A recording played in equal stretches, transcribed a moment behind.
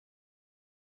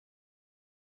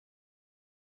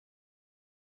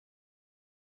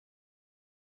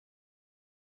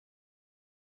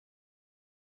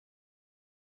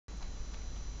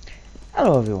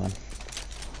Hello everyone,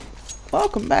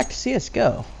 welcome back to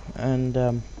CSGO, and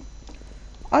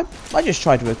I just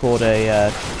tried to record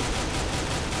a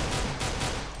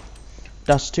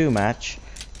Dust 2 match,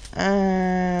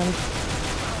 and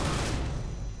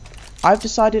I've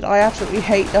decided I absolutely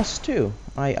hate Dust 2.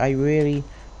 I really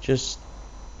just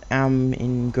am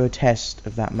in grotesque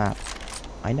of that map.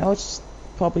 I know it's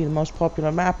probably the most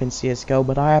popular map in CSGO,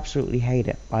 but I absolutely hate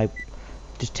it. I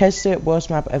detest it, worst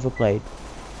map ever played.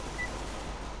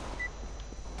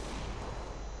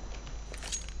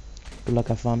 Good luck,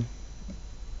 have fun.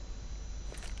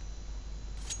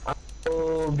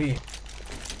 B.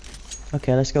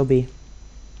 Okay, let's go B.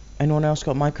 Anyone else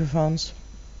got microphones?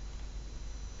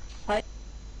 Hi.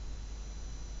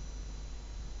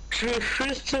 Czy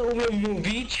wszyscy umieją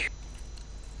mówić?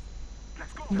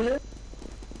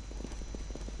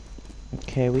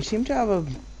 Okay, we seem to have a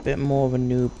bit more of a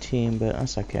noob team, but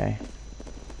that's okay.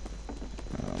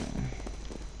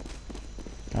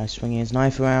 Guy's swinging his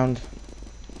knife around.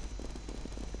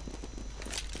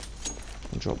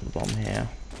 I'll drop the bomb here.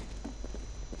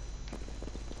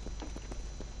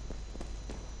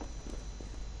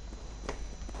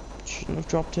 Shouldn't have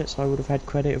dropped it, so I would have had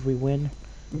credit if we win.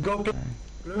 Go. Okay.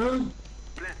 Bomb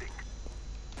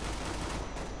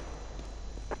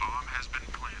has been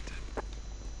planted.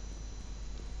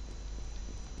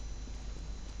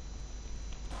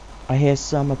 I hear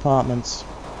some apartments.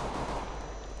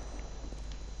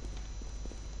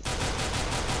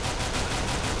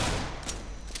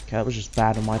 Okay, that was just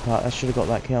bad on my part. I should have got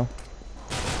that kill.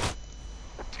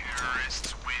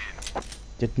 Terrorists win.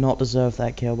 Did not deserve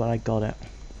that kill, but I got it.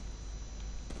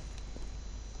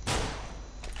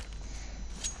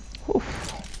 Whew.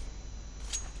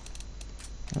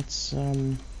 That's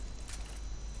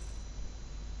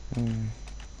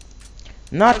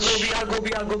Not I'll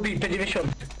go B, 50.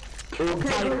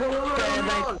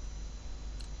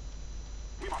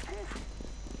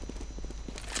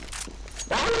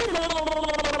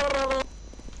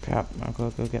 crap, I'll go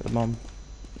get the bomb.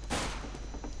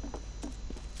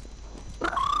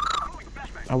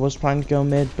 I was planning to go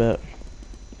mid, but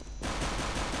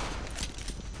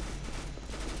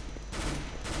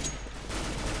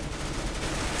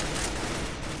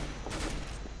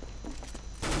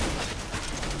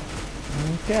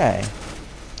okay.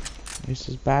 This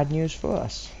is bad news for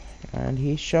us. And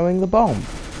he's showing the bomb.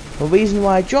 The reason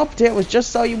why I dropped it was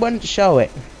just so you wouldn't show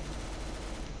it.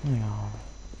 Oh.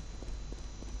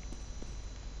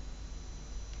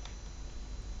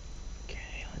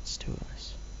 Okay, let's do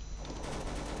this.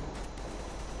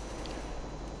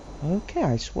 Okay,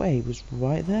 I swear he was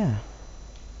right there.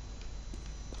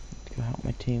 Let's go help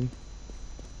my team.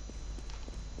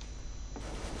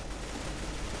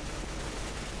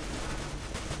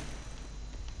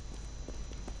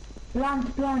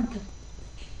 Plant.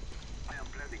 I am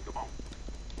planting the bomb.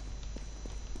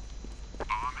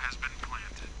 Bomb has been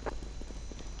planted.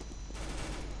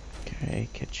 Okay,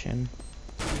 kitchen.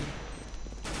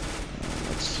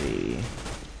 Let's see.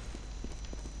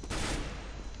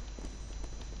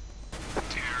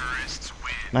 Terrorists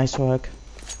win. Nice work.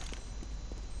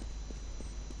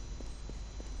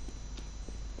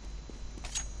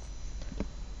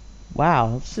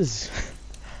 Wow, this is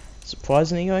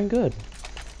surprisingly going good.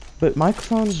 But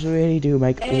microphones really do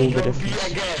make all the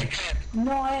difference.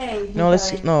 No A. No,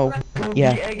 let's no.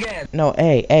 Yeah. Again. No,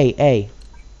 A.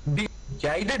 B.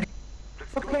 Yeah, I did.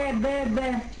 Okay, B.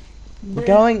 We're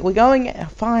going.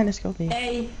 Fine, let's go B.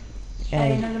 A.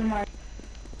 A. Never mind.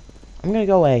 I'm gonna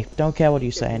go A. Don't care what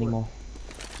you say anymore.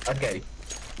 Okay.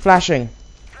 Flashing.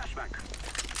 Flashback.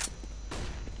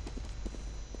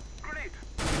 Grenade.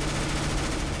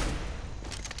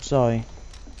 Sorry.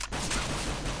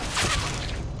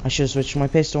 I should have switched to my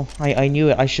pistol. I knew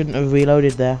it. I shouldn't have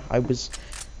reloaded there. I was.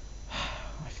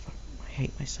 I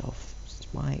hate myself.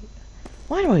 Why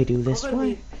do I do this?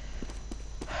 Why?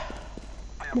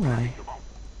 I am Why? planting the bomb.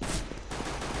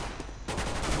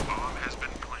 Bomb has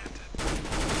been planted.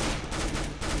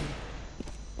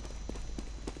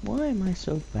 Why am I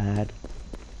so bad?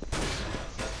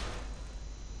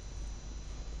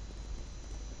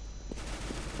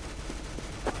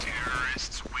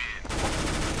 Terrorists win.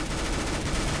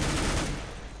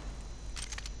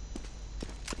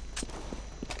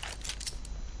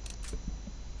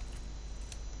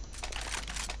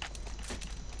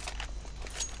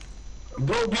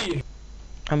 Go B.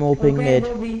 I'm opening mid.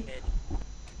 B.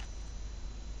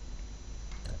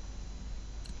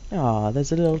 Ah,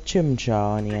 there's a little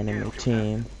chimchar on the enemy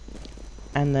team.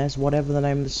 And there's whatever the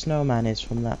name of the snowman is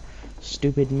from that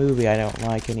stupid movie I don't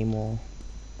like anymore.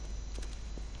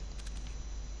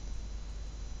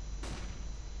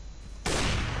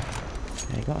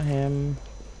 got him.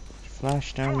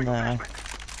 Flash down there.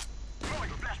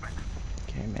 Throwing a flashback.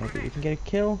 Okay, maybe we can get a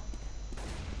kill.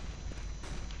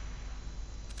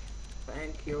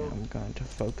 Thank Okay, you. I'm going to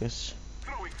focus.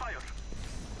 Throwing fire.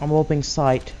 I'm opening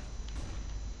sight.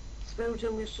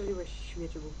 Spełdział mnie, strzeliłeś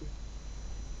śmiecie głupi.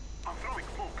 I'm throwing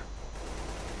smoke.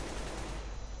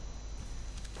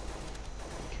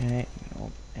 Okay,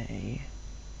 op A.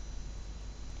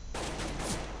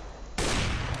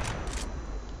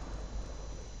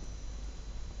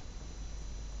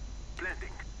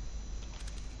 Planting.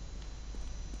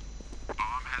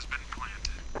 Bomb has been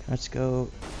planted. Let's go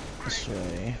this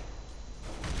way.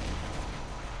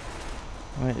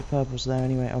 Alright, the purple's there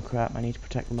anyway. Oh crap, I need to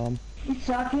protect the bomb. He's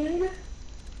sucking.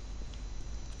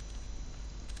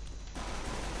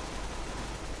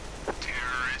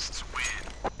 Terrorists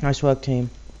win. Nice work, team.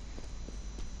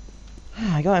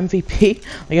 I got MVP.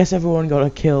 I guess everyone got a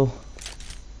kill.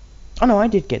 Oh no, I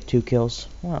did get 2 kills.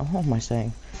 Well, what am I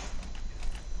saying?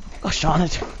 Gosh darn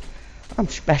it. I'm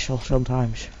special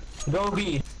sometimes. Go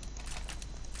B.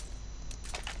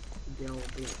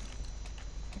 Białoby.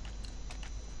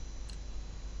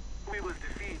 We will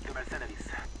defeat the mercenaries.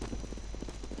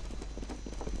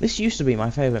 This used to be my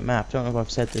favourite map. Don't know if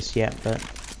I've said this yet, but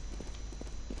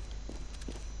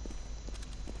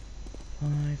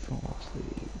 5, 4, 3,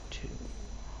 2, 1.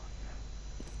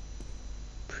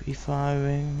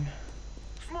 Pre-firing.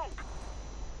 Smoke.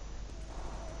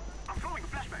 I'm throwing a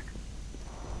flashback.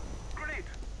 Grenade.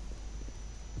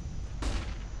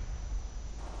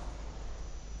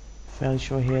 Fairly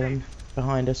sure I hear them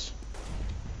behind us.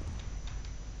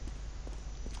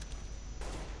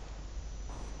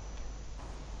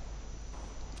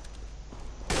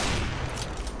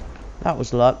 That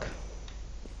was luck.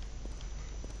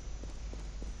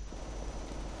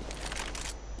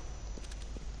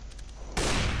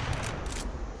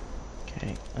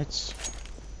 Okay, let's...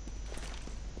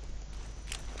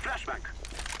 Flashback.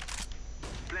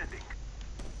 Planting.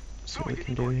 see what we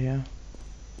can do here.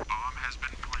 Bomb has been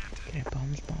planted. Okay,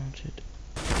 bombs planted.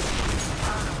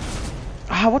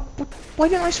 Ah, what, why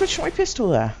didn't I switch to my pistol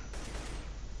there?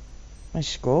 My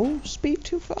scroll speed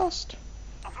too fast?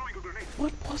 I'm throwing a grenade.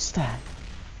 What was that?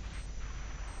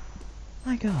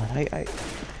 My god, I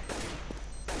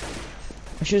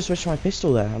should have switched to my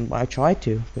pistol there, and I tried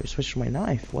to, but it switched to my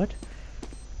knife. What?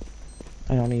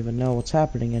 I don't even know what's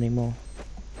happening anymore.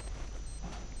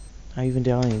 I even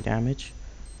dealt any damage.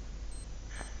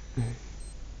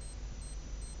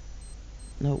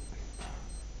 Nope.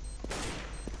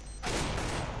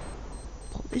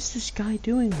 What is this guy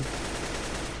doing?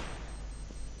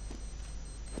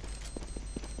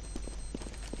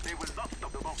 They will not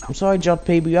stop the bomb now. I'm sorry,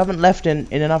 JP, but you haven't left in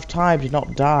enough time to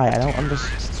not die. I don't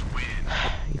understand. Terrorists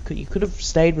win. You could have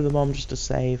stayed with the bomb just to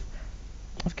save.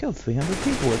 I've killed 300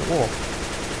 people with war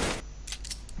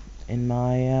in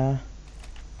my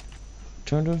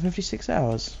 256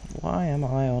 hours. Why am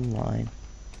I online?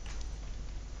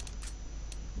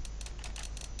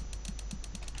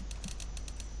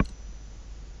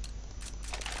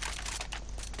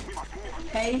 We must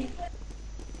move. Hej.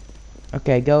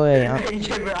 Okay, go A.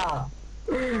 Idziemy A.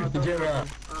 Idziemy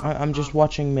A. I'm just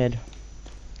watching mid.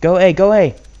 Go A, go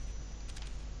A.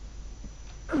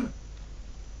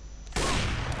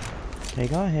 Okay,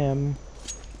 got him.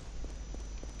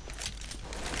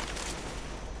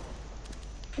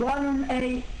 One on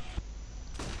A.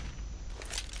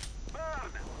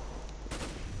 Burn.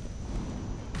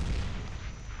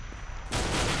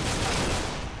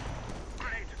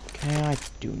 Grenade. Okay, I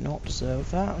do not deserve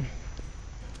that.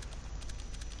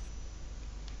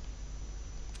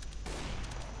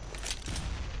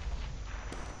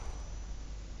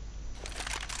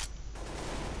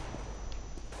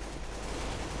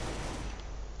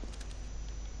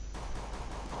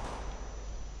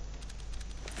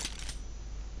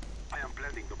 I am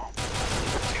planting the bomb.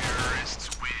 Terrorists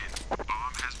win.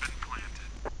 Bomb has been planted.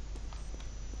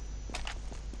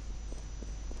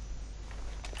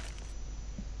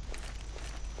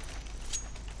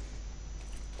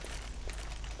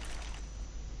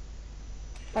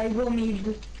 I go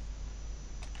mid.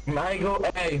 I go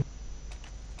A.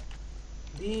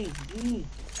 B, B.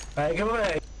 I go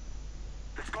A.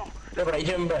 Let's go. Dobra,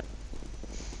 idziemy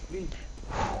B.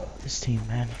 This team,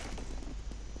 man.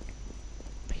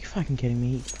 Are you fucking kidding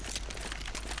me?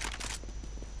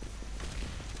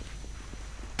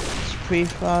 Let's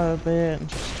pre-fire a bit and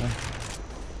just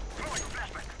Throwing a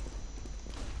flashback.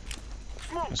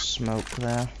 a Smoke. smoke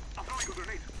there. I'm throwing a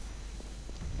grenade.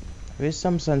 There is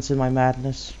some sense in my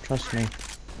madness, trust me.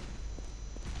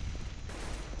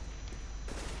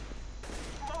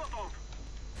 Molotov.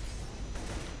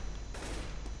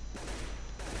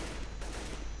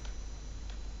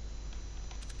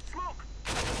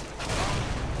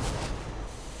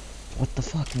 What the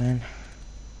fuck, man?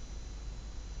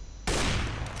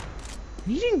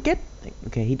 He didn't get...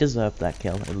 Okay, he deserved that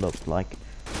kill, it looked like.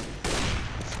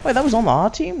 Wait, that was on our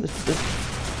team? The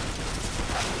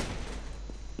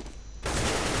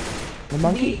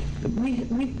monkey?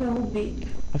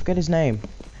 I forget his name.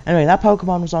 Anyway, that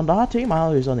Pokemon was on our team, I thought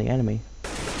he was on the enemy.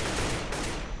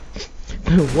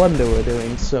 No wonder we're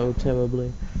doing so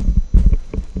terribly.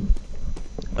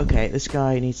 Okay, this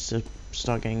guy needs to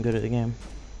start getting good at the game.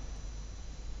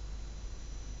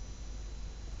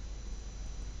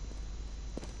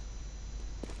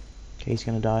 Okay, he's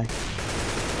gonna die.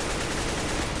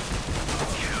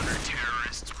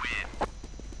 Counter-terrorists win.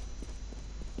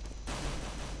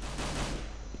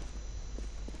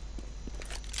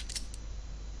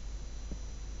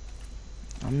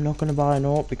 I'm not gonna buy an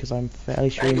AWP because I'm fairly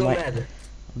sure he might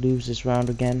lose this round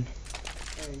again.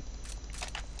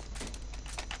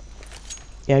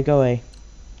 Yeah, go A.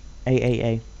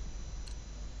 A.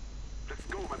 Let's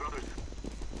go, my brothers.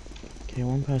 Okay,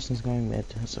 one person's going mid.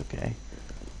 That's okay.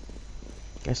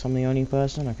 Guess I'm the only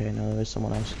person? Okay, no, there is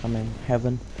someone else coming.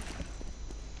 Heaven.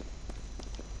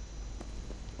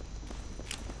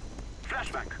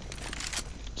 Flashback.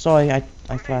 Sorry, I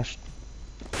flashed.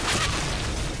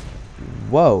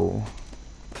 Whoa.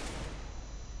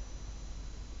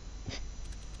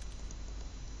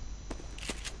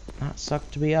 That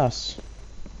sucked to be us.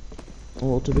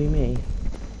 Or to be me.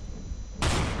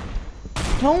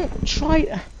 Don't try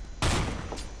to...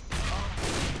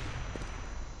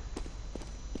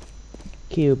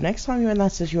 Cube, next time you're in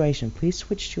that situation, please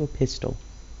switch to a pistol.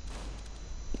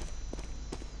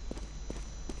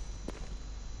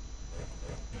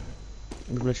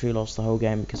 We've literally lost the whole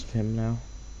game because of him now.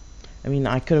 I mean,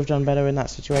 I could have done better in that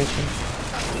situation.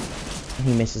 And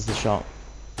he misses the shot.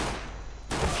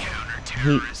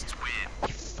 He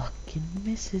fucking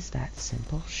misses that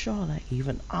simple shot that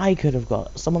even I could have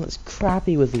got. Someone that's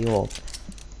crappy with the AWP.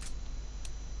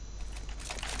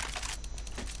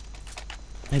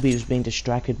 Maybe he was being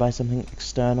distracted by something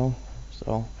external.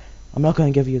 So, I'm not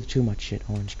going to give you too much shit,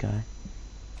 orange guy.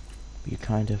 You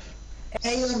kind of...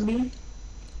 A or B?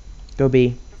 Go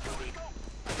B.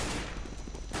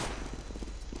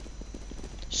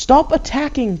 Stop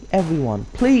attacking everyone,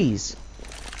 please.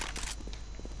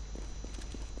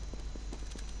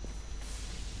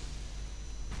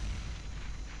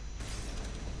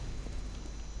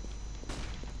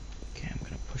 Okay, I'm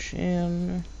gonna push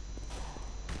in.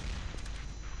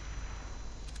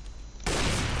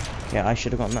 Okay, I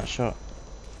should have gotten that shot.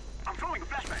 I'm throwing a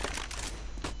flashback.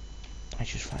 I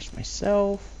just flashed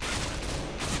myself.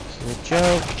 This is a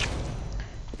joke.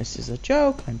 This is a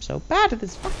joke. I'm so bad at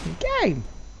this fucking game.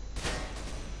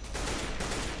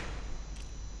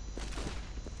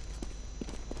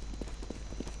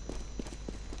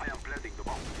 I am planting the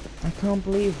bomb. I can't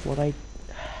believe what I...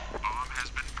 Bomb has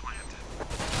been planted.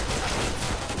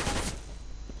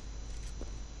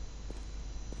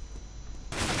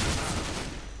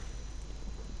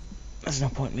 There's no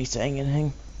point in me saying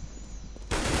anything.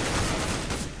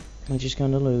 We're just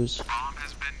going to lose. Bomb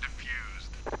has been defused.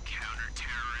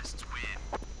 Counter-terrorists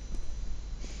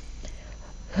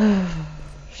win.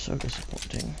 So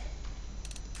disappointing.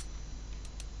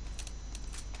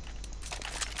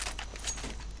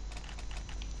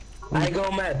 I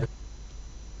go mad.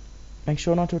 Make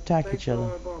sure not to attack each other.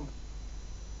 Bomb.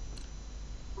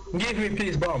 Give me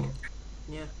please bomb.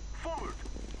 Yeah. Forward.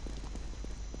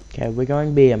 Okay, we're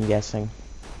going B, I'm guessing.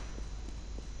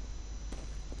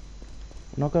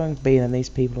 We're not going B, then these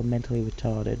people are mentally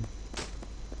retarded.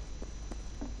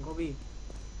 Go B.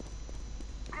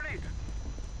 Grenade.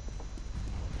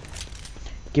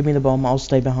 Give me the bomb, I'll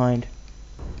stay behind.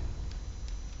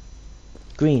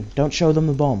 Green, don't show them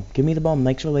the bomb. Give me the bomb,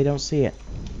 make sure they don't see it.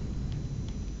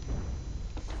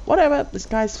 Whatever, this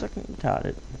guy's fucking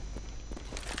retarded.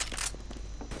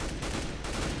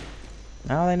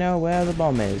 Now they know where the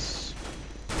bomb is.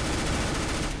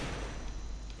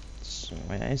 So,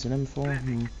 wait, is an M4?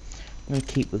 I'm gonna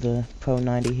keep with the Pro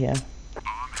 90 here. Bomb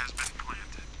has been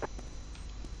planted.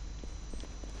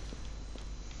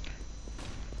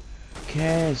 Okay,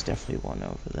 there's definitely one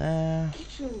over there.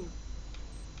 Kitchen.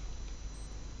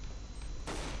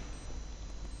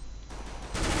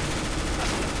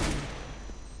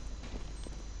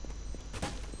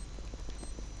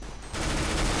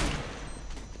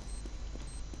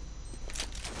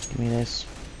 Give me this.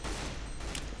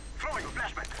 Throwing a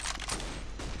flashback.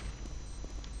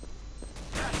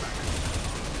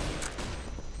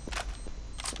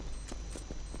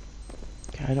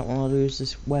 Okay, I don't want to lose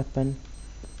this weapon.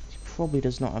 He probably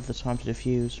does not have the time to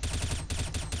defuse.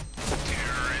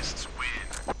 Terrorists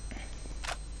win.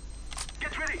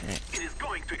 Get ready. It is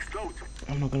going to explode.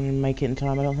 I'm not gonna make it in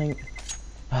time, I don't think.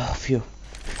 Oh, phew.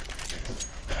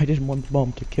 I didn't want the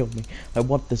bomb to kill me. I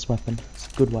want this weapon. It's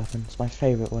a good weapon. It's my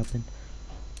favorite weapon.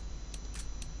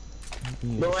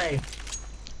 Go away.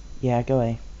 Yeah, go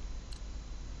away.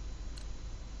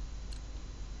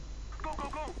 Go, go,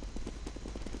 go.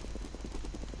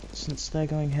 Since they're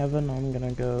going heaven, I'm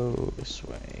gonna go this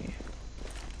way.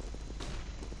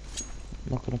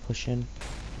 I'm not gonna push in.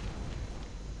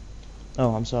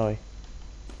 Oh, I'm sorry.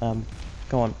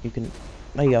 Go on, you can...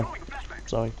 There you go.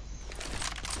 Sorry.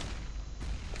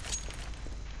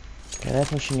 Okay, they're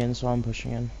pushing in, so I'm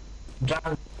pushing in.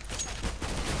 John.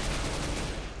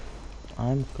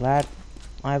 I'm glad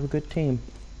I have a good team.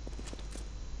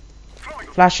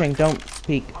 Flashing, don't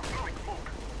peek.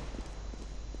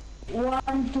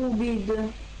 One too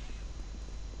big.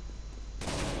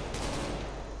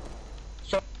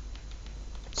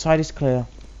 Side is clear.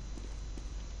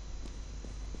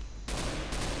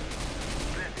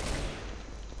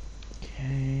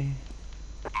 Okay.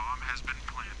 Bomb has been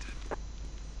planted.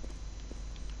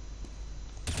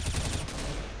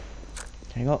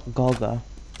 I got Gogga.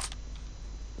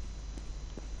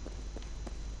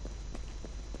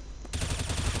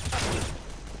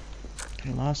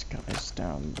 Okay, last guy's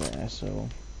down there, so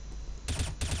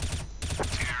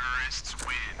Terrorists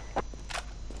win.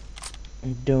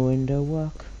 I'm doing the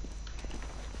work.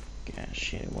 Get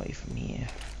shit away from here.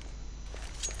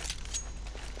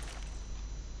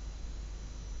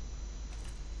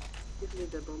 Give me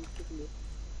the bomb, give me.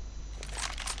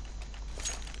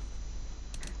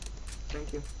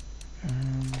 Thank you.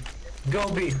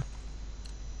 Go B.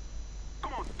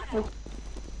 Come on, come on.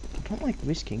 I don't like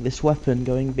risking this weapon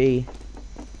going B.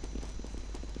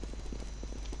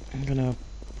 I'm gonna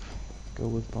go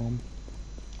with bomb.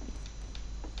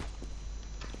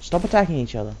 Stop attacking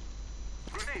each other.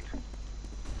 Grenade.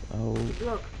 Oh,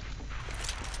 Look,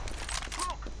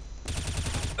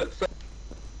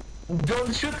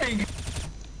 Don't shooting.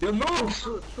 You move.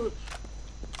 shoot.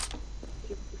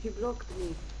 He blocked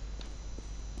me.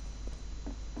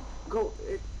 Go,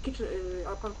 kitchen,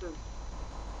 apartment.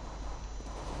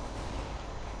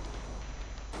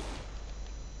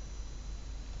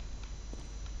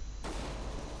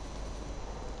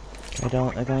 I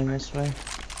don't. They're going this way.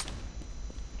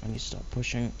 I need to stop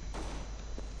pushing.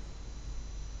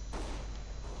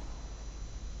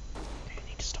 Okay, I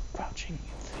need to stop crouching.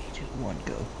 3, 2, 1,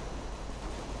 go.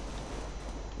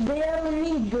 They are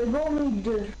mid, go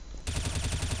mid.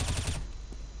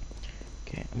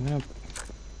 Okay, I'm gonna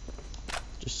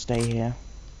just stay here.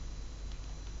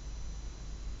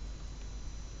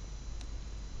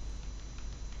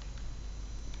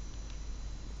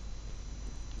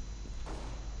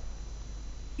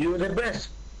 You're the best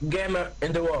gamer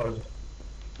in the world.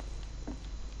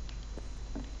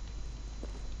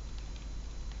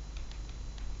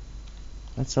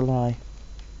 That's a lie.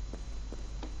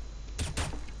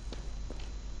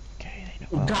 Okay,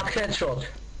 they know. That headshot.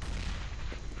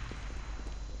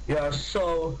 You are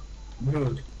so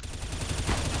good.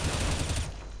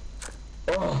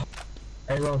 Oh,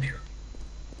 I love you.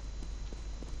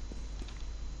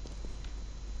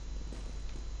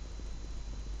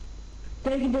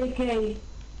 Take the K.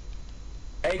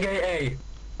 AKA.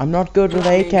 I'm not good with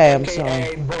AK, I'm sorry.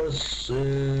 AKA boss,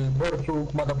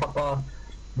 Borflug, motherfucker,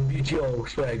 BTO,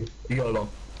 swag, YOLO.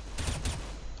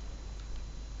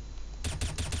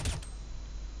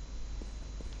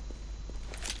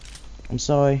 I'm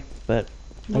sorry, but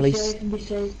at least, Be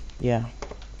safe. yeah.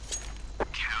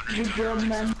 Good job,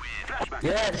 man.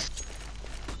 Yes.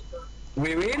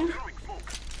 We win?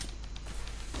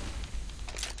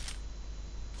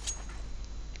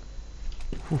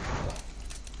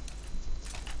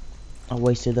 I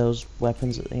wasted those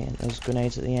weapons at the end, those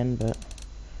grenades at the end, but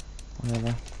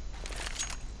whatever.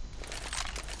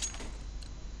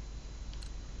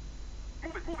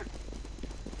 Move it, move it.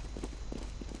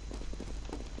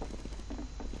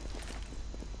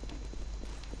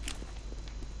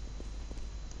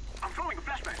 I'm throwing a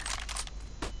flashbang.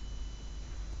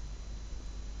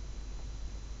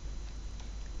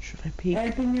 Should I peek?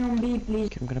 Help me on B, please.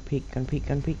 Okay, I'm gonna peek, and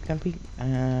nothing.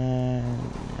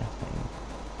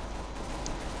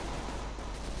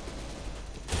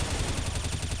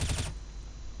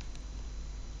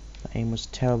 The aim was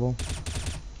terrible.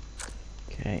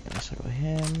 Okay, at least I got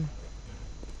him.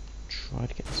 Try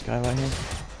to get this guy right here.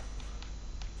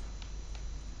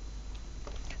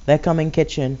 They're coming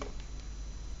kitchen.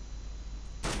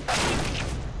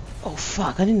 Oh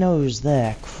fuck, I didn't know he was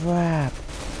there. Crap.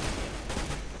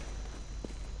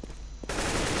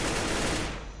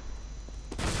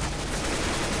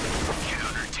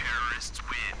 Counter-terrorists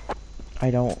win.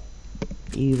 I don't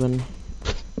even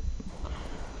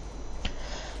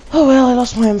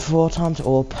lost my M4 time to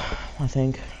AWP, I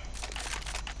think.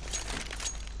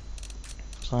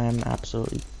 So I am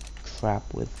absolutely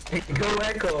crap with... Go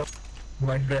Echo,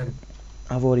 my friend.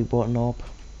 I've already bought an AWP.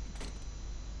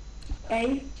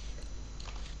 A.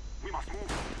 We must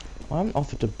move. I haven't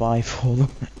offered to buy for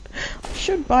them. I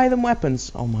should buy them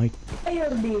weapons. Oh my... A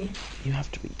or B? You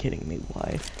have to be kidding me.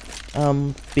 Why?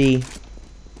 B.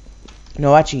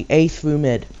 No, actually, A through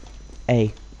mid.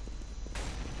 A.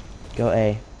 Go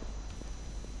A.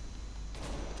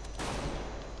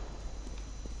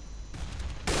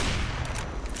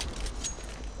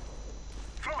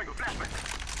 Throwing a flashback.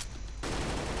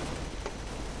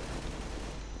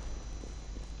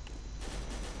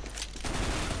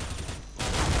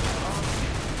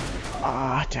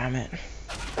 Ah, damn it.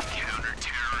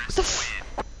 What the f...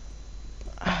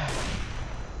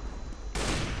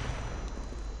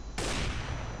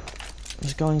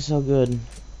 It's going so good.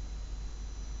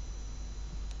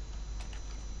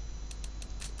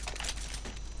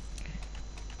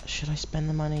 Should I spend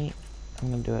the money?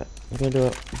 I'm gonna do it. I'm gonna do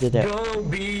it. Did it. Go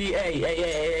B,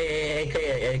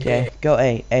 A. Okay, go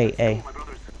A. My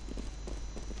brothers.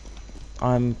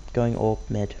 I'm going AWP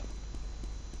mid.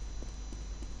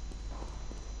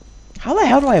 How the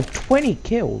hell do I have 20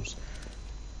 kills?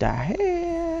 The hell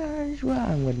is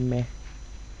wrong with me?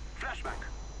 Flashback.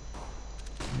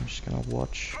 I'm just gonna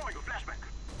watch. Throwing a flashback.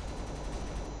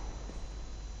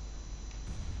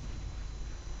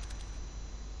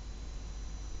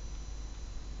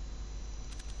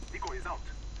 Decoy is out.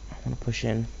 I wanna push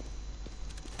in.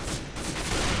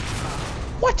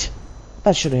 What?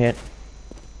 That should have hit.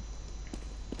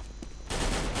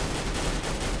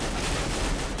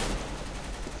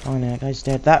 Oh no, that guy's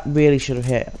dead. That really should have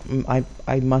hit.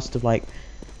 I must have like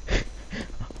I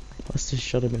must have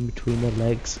shot him in between the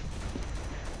legs.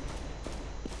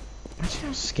 Imagine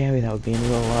how scary that would be in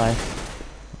real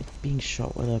life. Like being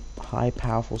shot with a high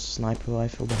powerful sniper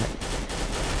rifle that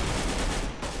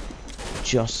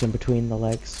just in between the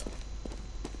legs.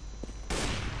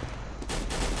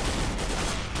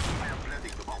 I am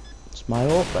planting the bomb. It's my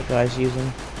AWP that guy's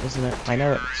using, isn't it? I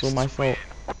know it, it's all my fault.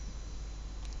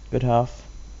 Good half.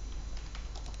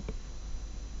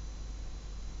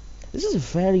 This is a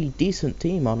fairly decent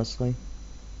team, honestly.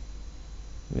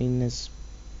 I mean, there's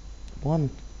one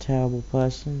terrible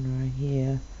person right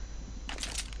here.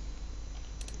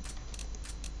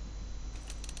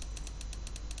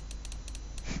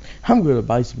 I'm gonna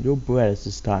buy some new bread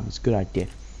this time. It's a good idea.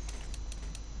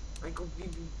 I go B,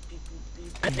 B, B, B, B.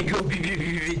 I go B.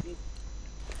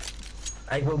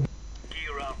 I go B.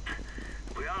 Gear up.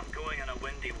 We aren't going on a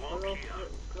windy walk Hello, here.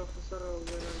 Professor,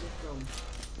 where are you from?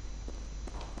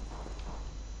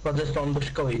 Chodzę stąd do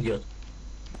szkoły, idiot.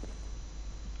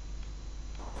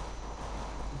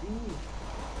 B.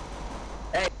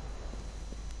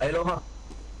 Ej, Locha.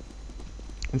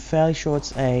 I'm fairly sure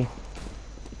it's A.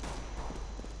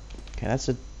 Okay, that's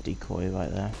a decoy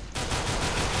right there.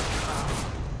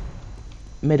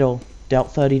 Middle,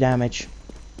 dealt 30 damage.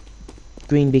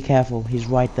 Green, be careful, he's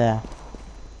right there.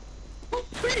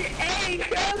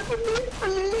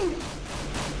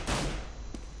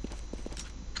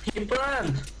 He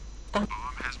planned. Bomb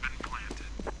has been planted.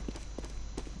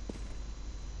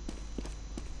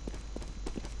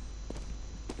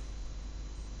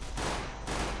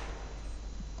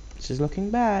 This is looking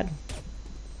bad.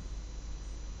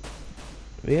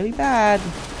 Really bad.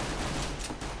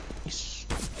 He's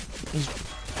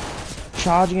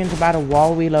charging into battle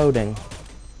while reloading.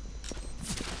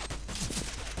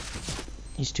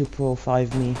 He's 2 pro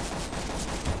 5 me.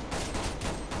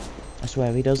 I swear,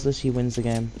 if he does this, he wins the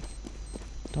game.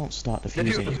 Don't start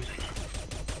defusing.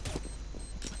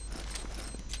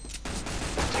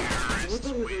 What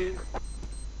are you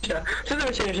doing? Co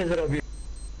ty się jeszcze zrobił?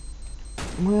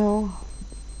 Well,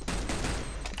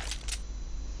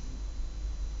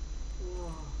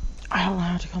 Wow, I don't know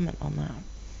how to comment on that.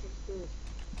 what's this?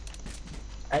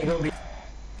 I go B.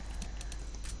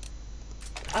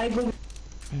 I go,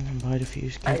 I'm gonna buy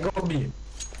defuse I kit. go B.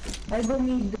 I go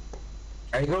mid.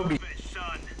 I go B.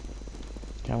 Son.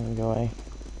 Okay, I'm gonna go A.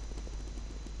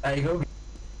 I go B.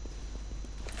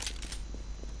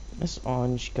 This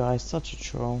orange guy is such a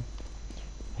troll.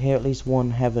 I hear at least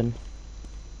one heaven.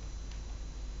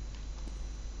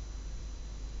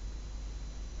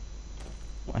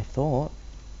 I thought.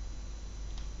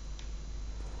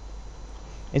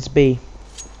 It's B.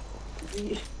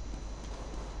 B.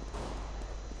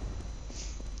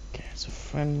 Okay, it's a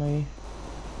friendly.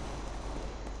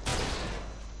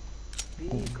 B,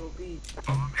 go B.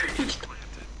 Bomb has been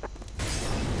planted.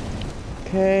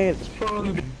 Okay, it's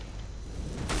From B.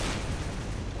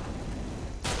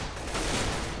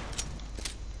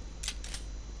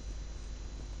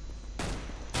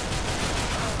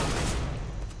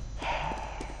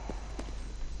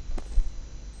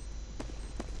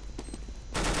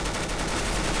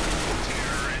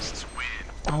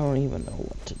 I don't even know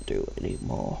what to do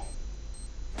anymore.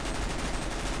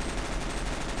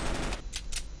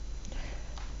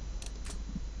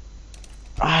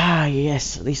 Ah,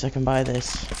 yes, at least I can buy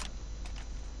this.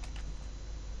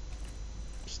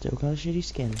 Still got a shitty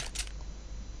skin.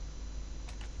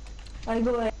 I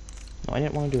go ahead. No, I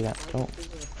didn't want to do that.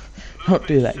 Don't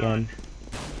do that again.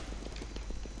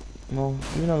 Well,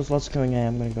 even though there's lots going on,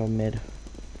 I'm gonna go mid.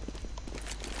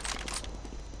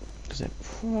 Because they're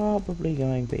probably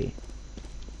going B.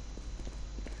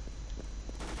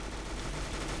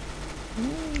 I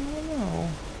don't know.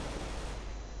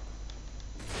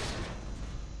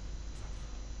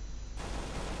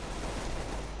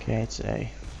 Okay, it's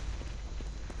A.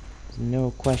 There's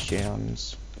no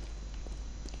questions.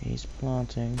 Okay, he's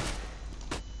planting.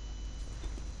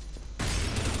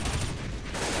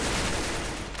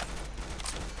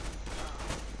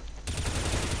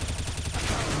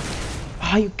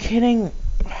 Are you kidding?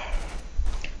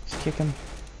 Just kick him.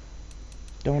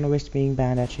 Don't want to risk being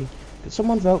banned, actually. Could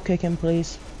someone vote kick him,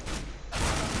 please?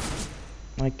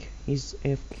 Like, he's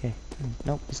AFK.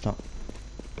 Nope, he's not.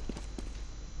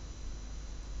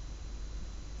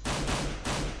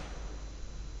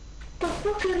 What the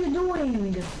fuck are you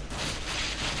doing?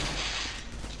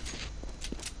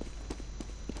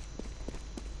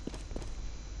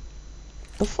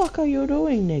 The fuck are you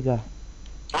doing, nigga?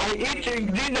 I'm eating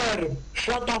dinner!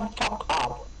 Shut the fuck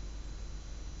up!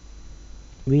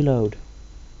 Reload.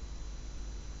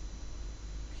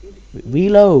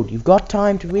 Reload. You've got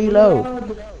time to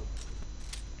reload.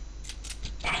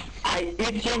 I'm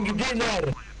eating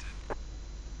dinner!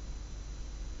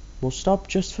 We'll stop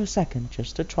just for a second,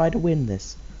 just to try to win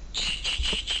this.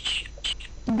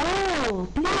 Bro,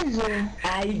 please.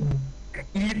 I'm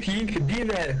eating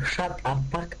dinner! Shut the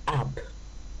fuck up!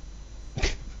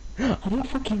 I don't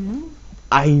fucking know.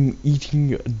 I'm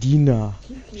eating dinner.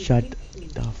 Shut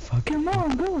the fuck Come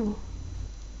on, go.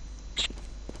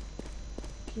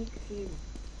 Kick him.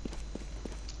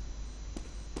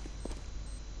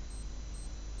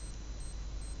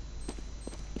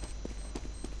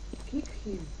 Kick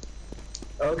him.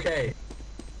 Okay.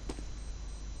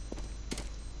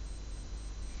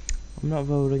 I'm not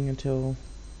voting until...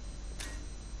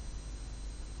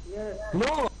 Yes.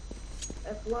 No!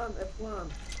 F1,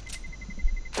 F1.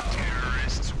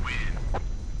 Terrorists win.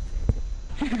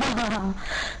 Ha ha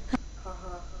ha ha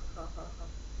ha ha.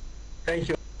 Thank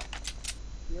you.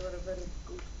 You're a very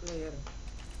good player.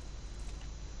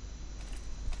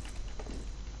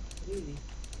 Really?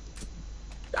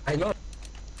 I know.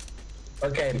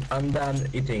 Okay, I'm done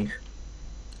eating.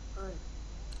 Fine.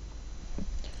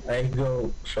 I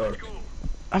go short.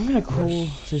 I'm gonna call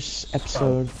this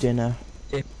episode dinner.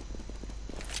 Yeah.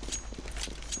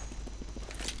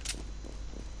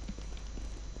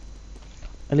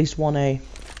 At least 1A.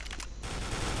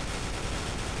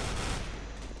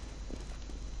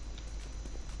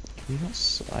 Can we not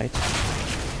slide?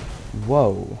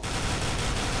 Whoa.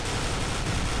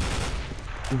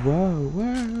 Whoa,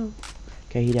 whoa.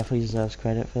 Okay, he definitely deserves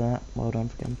credit for that. Well done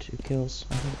for getting 2 kills,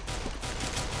 I think.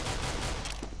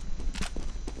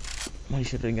 What he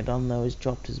should have done though is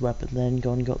dropped his weapon then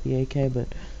gone and got the AK, but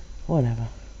whatever.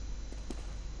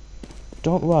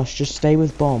 Don't rush, just stay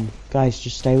with bomb. Guys,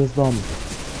 just stay with bomb.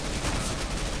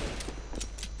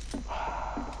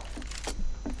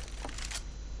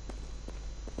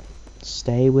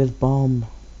 Stay with bomb.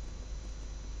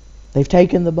 They've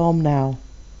taken the bomb now.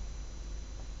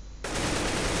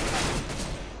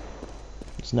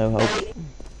 There's no hope.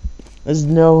 There's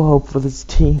no hope for this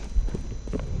team.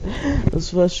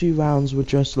 Those first few rounds were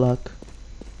just luck.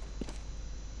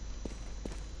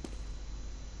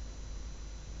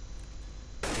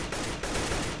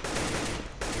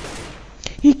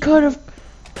 He could have.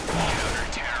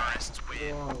 Terrorists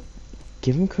win. Wow.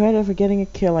 Give him credit for getting a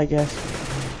kill, I guess.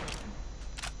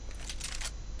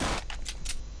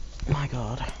 My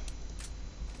god.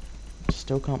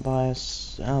 Still can't buy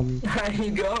us, I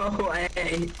go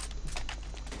away!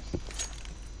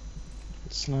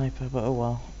 sniper, but oh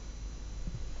well.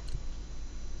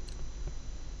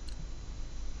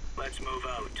 Let's move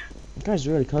out. The guy's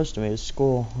really close to me to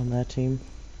score on their team.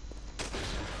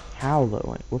 How though?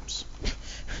 Wait, whoops.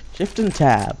 Shift and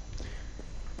tab.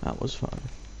 That was fun.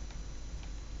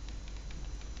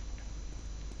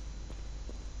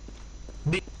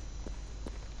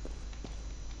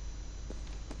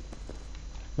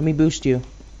 Let me boost you.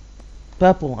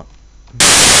 Purple.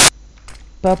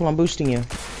 Purple, I'm boosting you.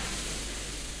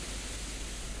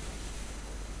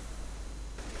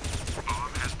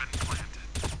 Bomb has been planted.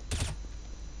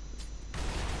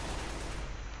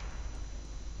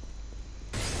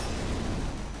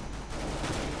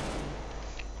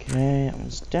 Okay, that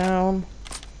one's down.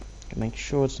 Make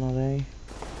sure it's not A.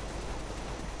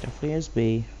 Definitely is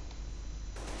B.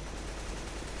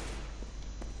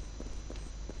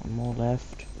 One more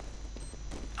left.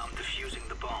 I'm defusing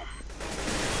the bomb.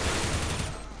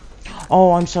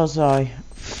 Oh, I'm so sorry. Bomb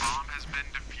has been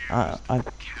defused.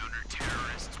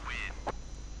 Counter-terrorists win.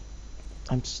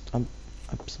 I'm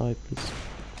sorry, please.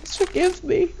 Please forgive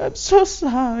me. I'm so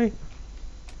sorry.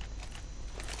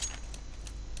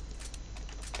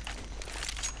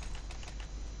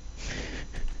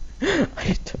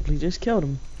 I totally just killed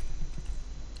him.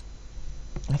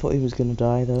 I thought he was gonna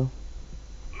die though.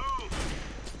 Move!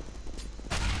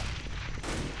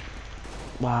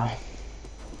 Wow.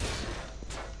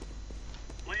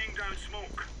 Laying down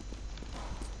smoke.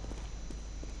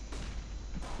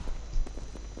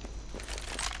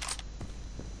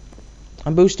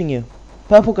 I'm boosting you.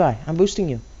 Purple guy, I'm boosting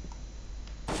you.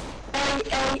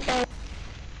 Okay,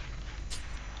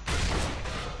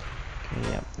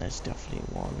 yeah, there's definitely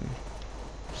one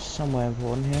somewhere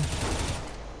important here.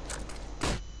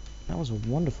 That was a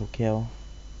wonderful kill.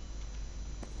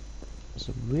 It was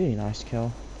a really nice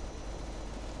kill.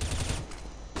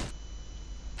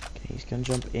 Okay, he's gonna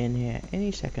jump in here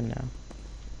any second now.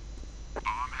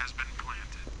 Bomb has been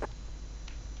planted.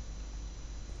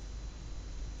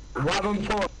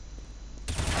 1-on-4.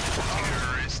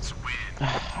 Terrorists win.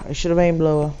 I should have aimed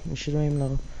lower. I should have aimed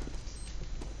lower.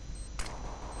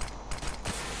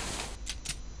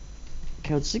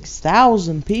 Killed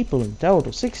 6,000 people in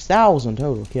total. 6,000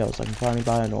 total kills. I can finally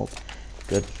buy an orb.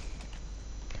 Good.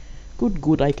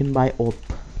 Good, I can buy orb.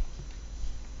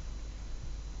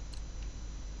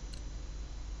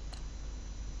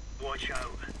 Watch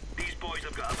out. These boys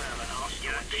have got a bit of an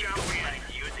arsenal and they don't like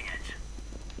using it.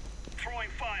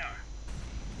 Throwing fire.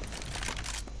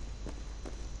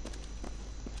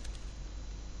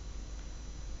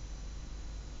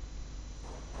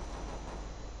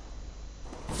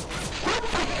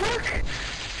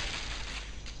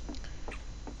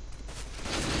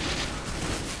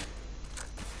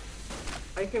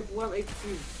 I have 1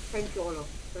 HP. Thank you, Olaf.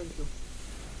 Thank you.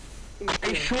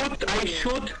 I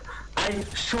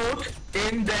shoot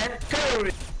in the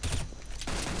terrorist.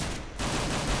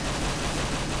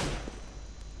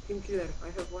 Team killer. I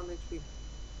have 1 HP.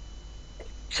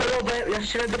 Celowe, ja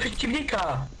strzelę do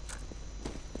przeciwnika.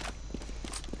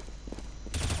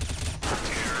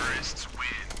 Terrorists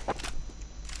win.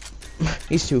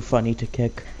 He's too funny to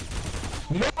kick.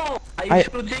 No, I'm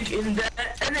shooting in the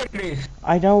enemies.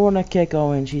 I don't want to kick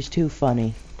Orange. He's too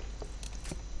funny.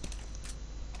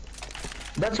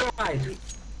 That's alright.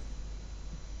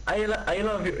 I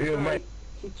love you, mate.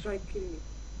 He tried killing me.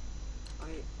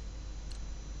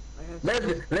 I have.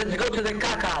 Let's go to the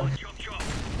caca. Chop chop.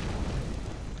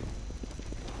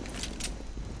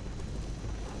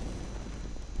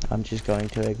 I'm just going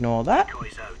to ignore that.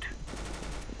 Guys out.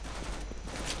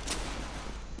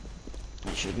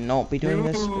 I should not be doing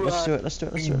this. Let's do it. Let's do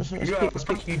it. Let's do it. Let's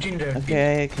speak. You ginger.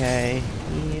 Okay.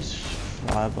 He's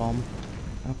firebomb.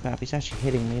 Oh crap! He's actually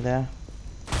hitting me there.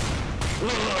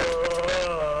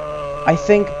 I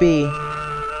think B.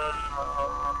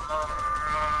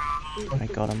 I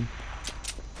got him.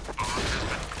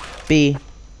 B.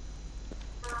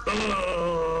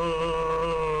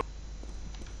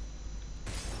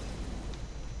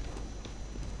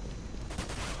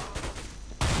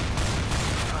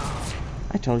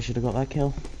 I totally should have got that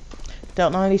kill.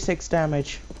 Dealt 96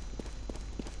 damage.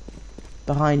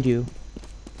 Behind you.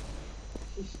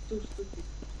 He's too stupid.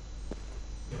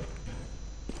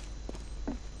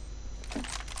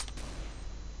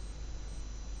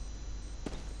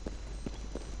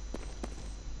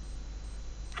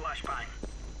 Flashbang.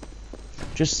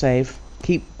 Just save.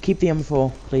 Keep the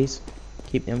M4, please.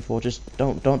 Keep the M4. Just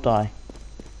don't die.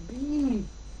 B.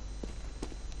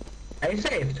 I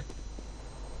saved.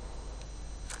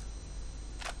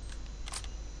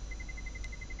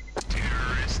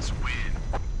 Terrorists win.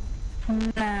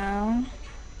 No.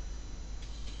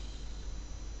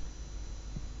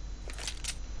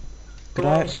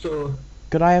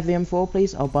 Could I have the M4,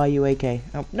 please? I'll buy you AK.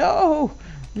 Oh, no!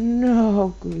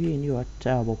 No, Green, you're a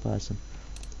terrible person.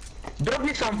 Drop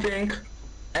me something.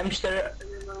 M4,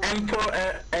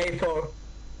 A4,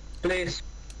 please.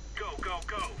 Go, go,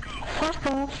 go, go. Fuck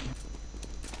off.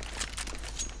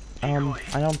 I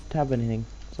don't have anything.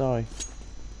 Sorry.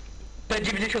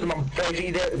 P90 mam, także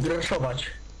idę groszować.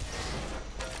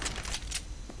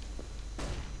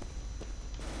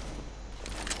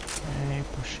 Okay,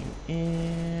 pushing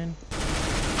in.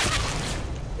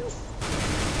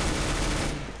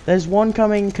 There's one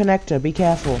coming connector. Be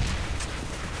careful.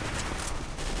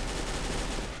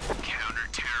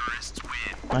 Counter-terrorists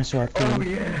win. I saw a Oh team.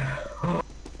 yeah. Oh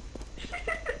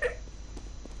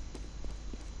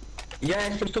Ja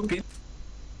jestem stupid.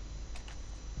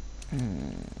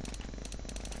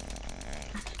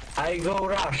 I go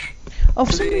rush. Oh,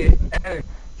 To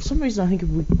for some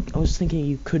reason I was thinking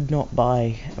you could not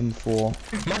buy M4.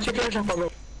 Macie flasha panu.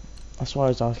 That's why I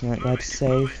was asking that guy to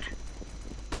save.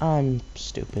 I'm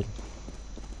stupid.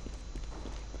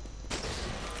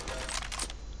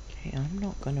 Okay, I'm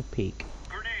not gonna peek.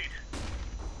 Grenade.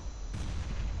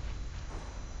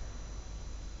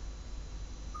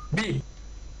 B.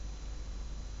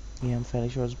 Yeah, I'm fairly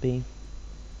sure it's B.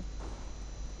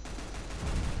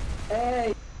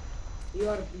 Hey! You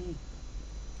are B.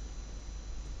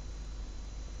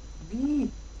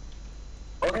 B!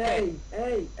 Okay.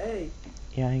 Hey!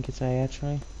 Yeah, I think it's A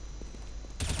actually.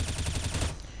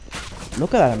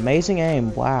 Look at that amazing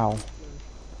aim, wow.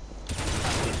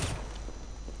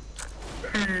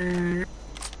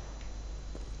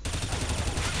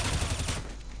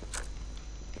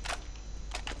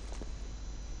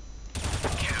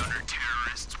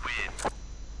 Counter-terrorists win.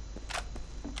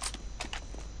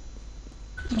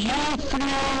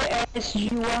 G3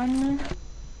 SG1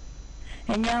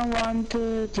 and now 1,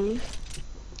 2, 3.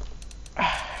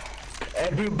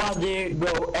 Everybody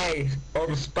go A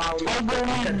on spawn. I go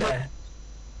in. ZT.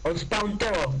 On spawn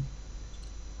terror.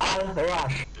 I'll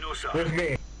rush No, sir. with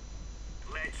me.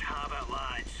 Let's have it,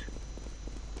 lads.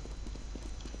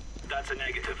 That's a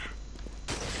negative.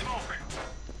 Smoke.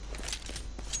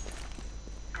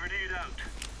 Grenade out.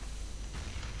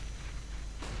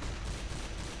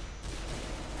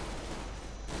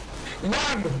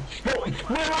 One!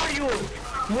 Where are you?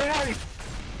 Where are you?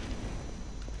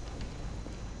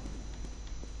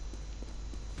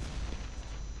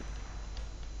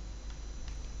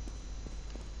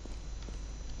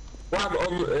 One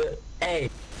on A.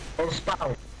 On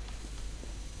spawn.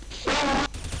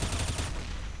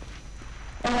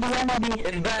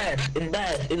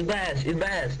 Invest.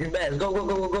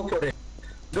 Go for it.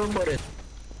 Go for it.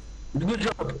 Good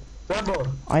job. One more.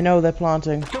 I know they're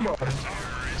planting. Two more.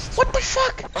 What the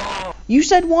fuck? Oh, You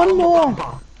said one more!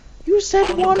 Papa. You said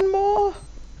one more!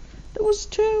 There was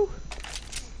two!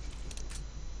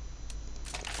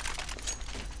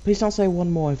 Please don't say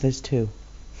one more if there's two.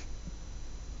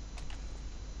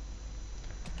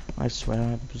 I swear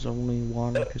it was only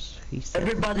one because he said.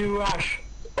 Everybody rush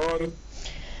on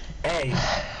A.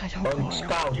 I don't On know.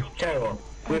 spawn terror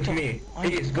with me.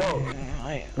 Please go.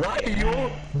 Why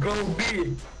you go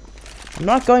B? I'm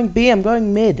not going B, I'm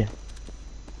going mid.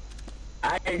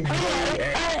 I am going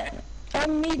A. I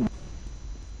need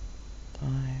 5.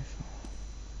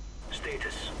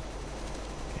 Status.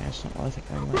 Okay, it's not worth it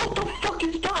going What mid. the fuck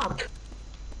is that?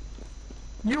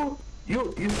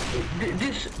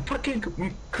 This fucking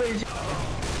crazy.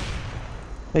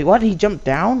 Wait, what? He jumped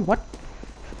down? What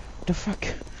the fuck?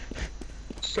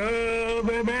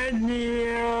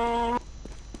 Submania.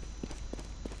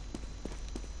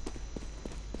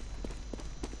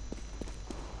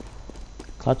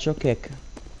 Clutch or kick?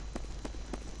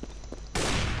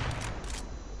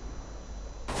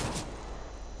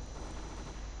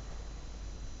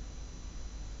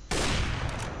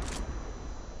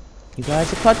 You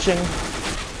guys are clutching.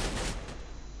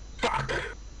 Fuck.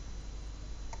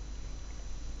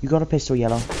 You got a pistol,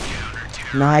 yellow.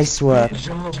 Nice work. Good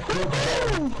job. Good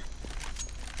job.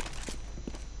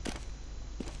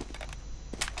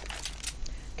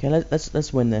 Okay,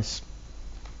 let's win this.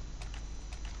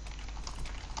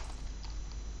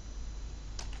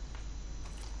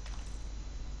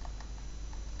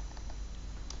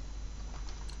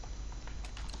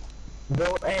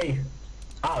 Go A.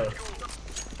 R. Fuck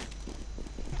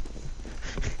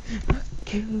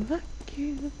you very,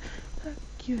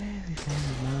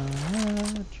 very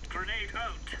much. Grenade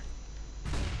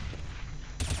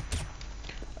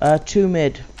out. 2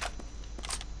 mid.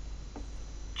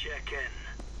 Check in.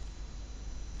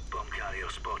 Bomb carrier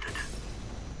spotted.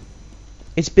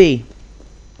 It's B.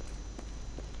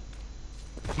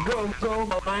 Go,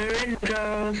 Power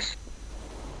Rangers.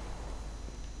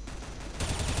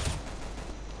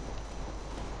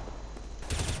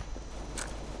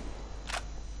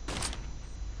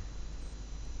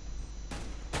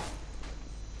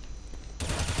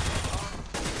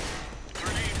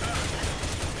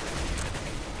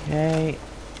 Okay.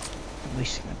 I'm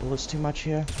wasting my bullets too much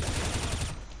here.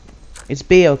 It's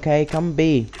B, okay? Come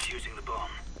B. Defusing the bomb.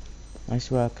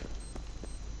 Nice work.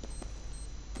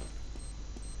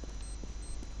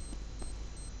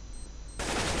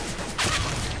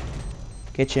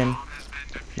 Kitchen.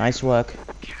 Nice work.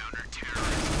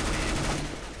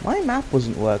 My map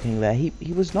wasn't working there. He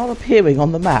was not appearing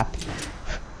on the map.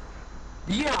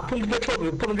 Yeah,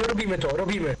 robimy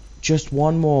to. Just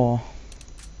one more.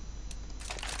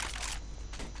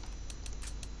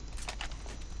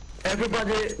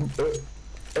 Everybody,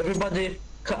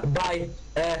 buy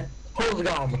hose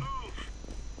gun.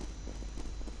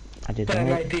 I did not.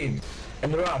 10-19.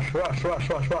 And rush.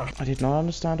 I did not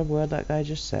understand a word that guy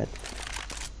just said.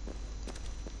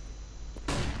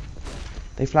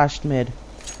 They flashed mid.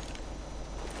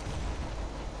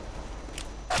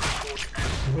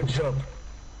 Good job.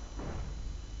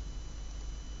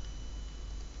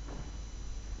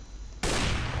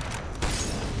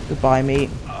 Goodbye, meat.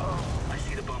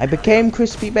 I became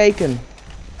crispy bacon.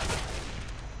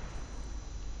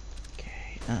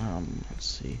 Okay, let's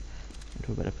see.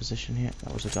 Into a better position here.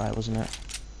 That was a guy, wasn't it?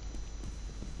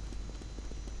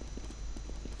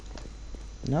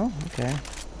 No? Okay.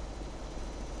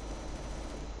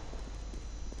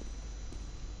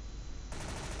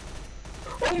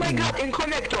 Oh my god, in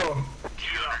connector!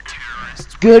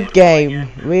 Good game.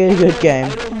 Really good game.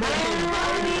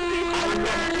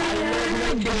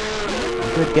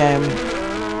 Good game.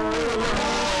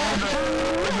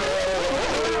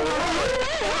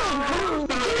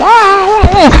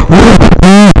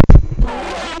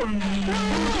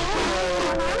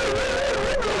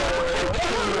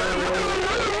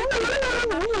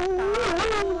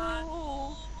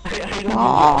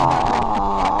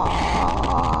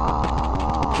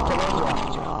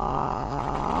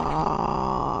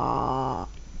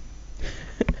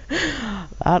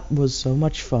 That was so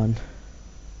much fun.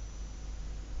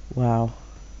 Wow.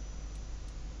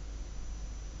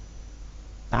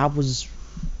 That was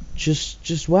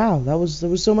just wow. That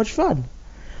was so much fun.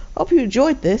 Hope you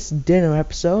enjoyed this dinner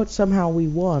episode. Somehow we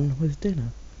won with dinner.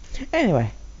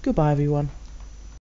 Anyway, goodbye everyone.